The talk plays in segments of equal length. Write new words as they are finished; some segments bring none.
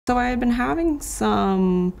So I had been having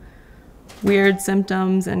some weird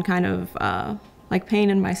symptoms and kind of like pain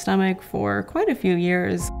in my stomach for quite a few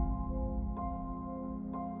years.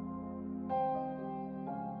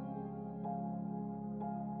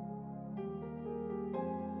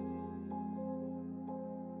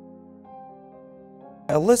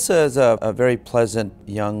 Alyssa is a very pleasant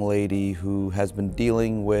young lady who has been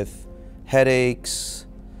dealing with headaches,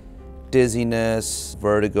 dizziness,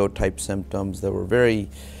 vertigo type symptoms that were very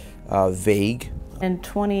vague. In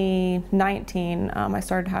 2019, I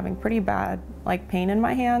started having pretty bad pain in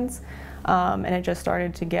my hands, and it just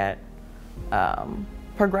started to get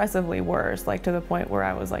progressively worse, to the point where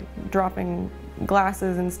I was dropping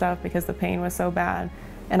glasses and stuff because the pain was so bad.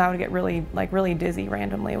 And I would get really dizzy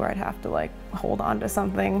randomly, where I'd have to hold on to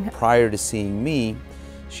something. Prior to seeing me,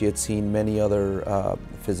 she had seen many other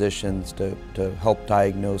physicians to help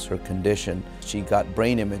diagnose her condition. She got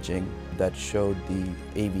brain imaging that showed the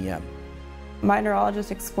AVM. My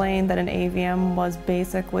neurologist explained that an AVM was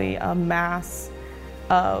basically a mass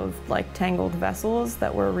of tangled vessels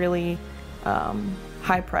that were really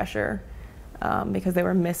high pressure because they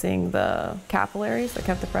were missing the capillaries that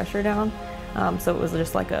kept the pressure down. So it was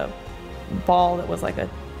just like a ball that was like a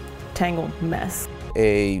tangled mess.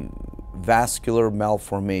 A vascular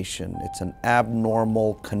malformation. It's an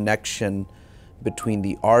abnormal connection between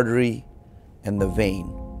the artery and the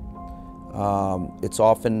vein. It's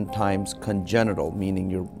oftentimes congenital, meaning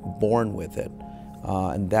you're born with it.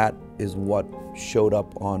 And that is what showed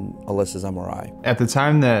up on Alyssa's MRI. At the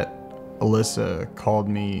time that Alyssa called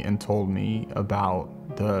me and told me about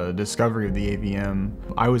the discovery of the AVM,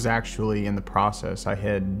 I was actually in the process. I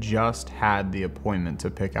had just had the appointment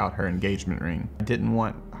to pick out her engagement ring. I didn't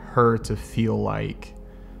want her to feel like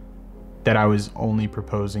that I was only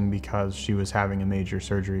proposing because she was having a major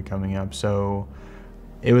surgery coming up. So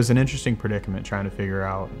it was an interesting predicament trying to figure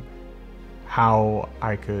out how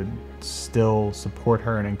I could still support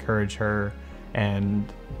her and encourage her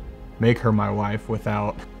and make her my wife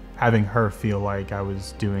without having her feel like I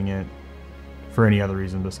was doing it for any other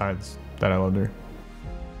reason besides that I loved her.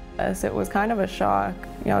 Yes, it was kind of a shock.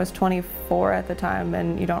 I was 24 at the time,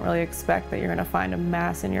 and you don't really expect that you're going to find a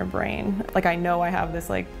mass in your brain. I know I have this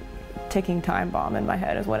ticking time bomb in my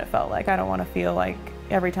head is what it felt like. I don't want to feel like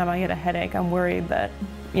every time I get a headache, I'm worried that,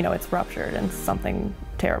 it's ruptured and something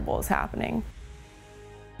terrible is happening.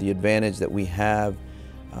 The advantage that we have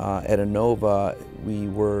at Inova, we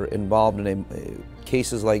were involved in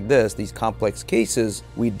cases like this, these complex cases,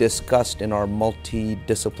 we discussed in our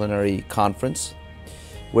multidisciplinary conference,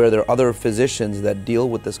 where there are other physicians that deal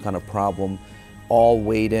with this kind of problem, all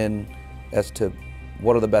weighed in as to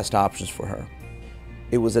what are the best options for her.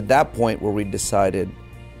 It was at that point where we decided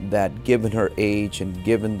that given her age and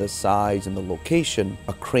given the size and the location,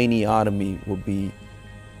 a craniotomy would be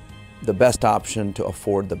the best option to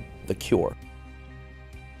afford the cure.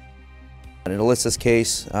 In Alyssa's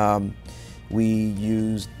case, we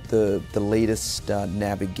used the latest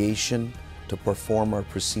navigation to perform our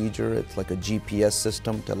procedure. It's like a GPS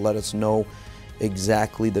system to let us know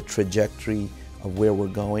exactly the trajectory of where we're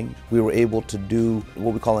going. We were able to do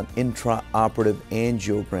what we call an intraoperative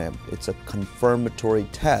angiogram. It's a confirmatory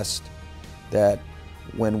test that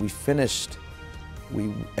when we finished,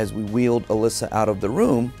 as we wheeled Alyssa out of the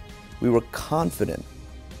room, we were confident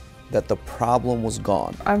that the problem was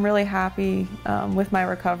gone. I'm really happy with my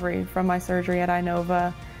recovery from my surgery at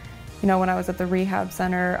Inova. When I was at the rehab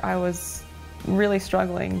center, I was really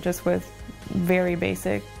struggling just with very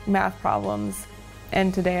basic math problems.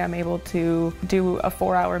 And today I'm able to do a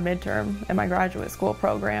 4-hour midterm in my graduate school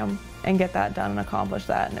program and get that done and accomplish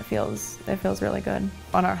that, and it feels really good.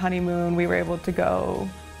 On our honeymoon, we were able to go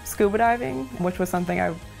scuba diving, which was something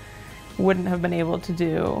I wouldn't have been able to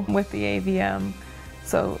do with the AVM.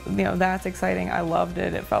 So, that's exciting. I loved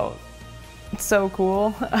it. It felt so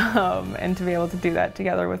cool. And to be able to do that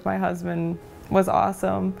together with my husband was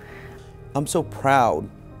awesome. I'm so proud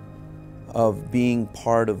of being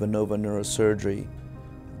part of Inova Neurosurgery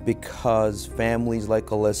because families like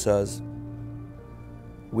Alyssa's,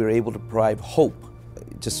 we're able to provide hope.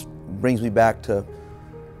 It just brings me back to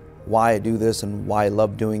why I do this and why I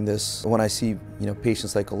love doing this. When I see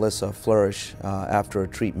patients like Alyssa flourish after a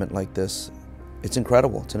treatment like this, it's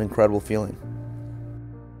incredible. It's an incredible feeling.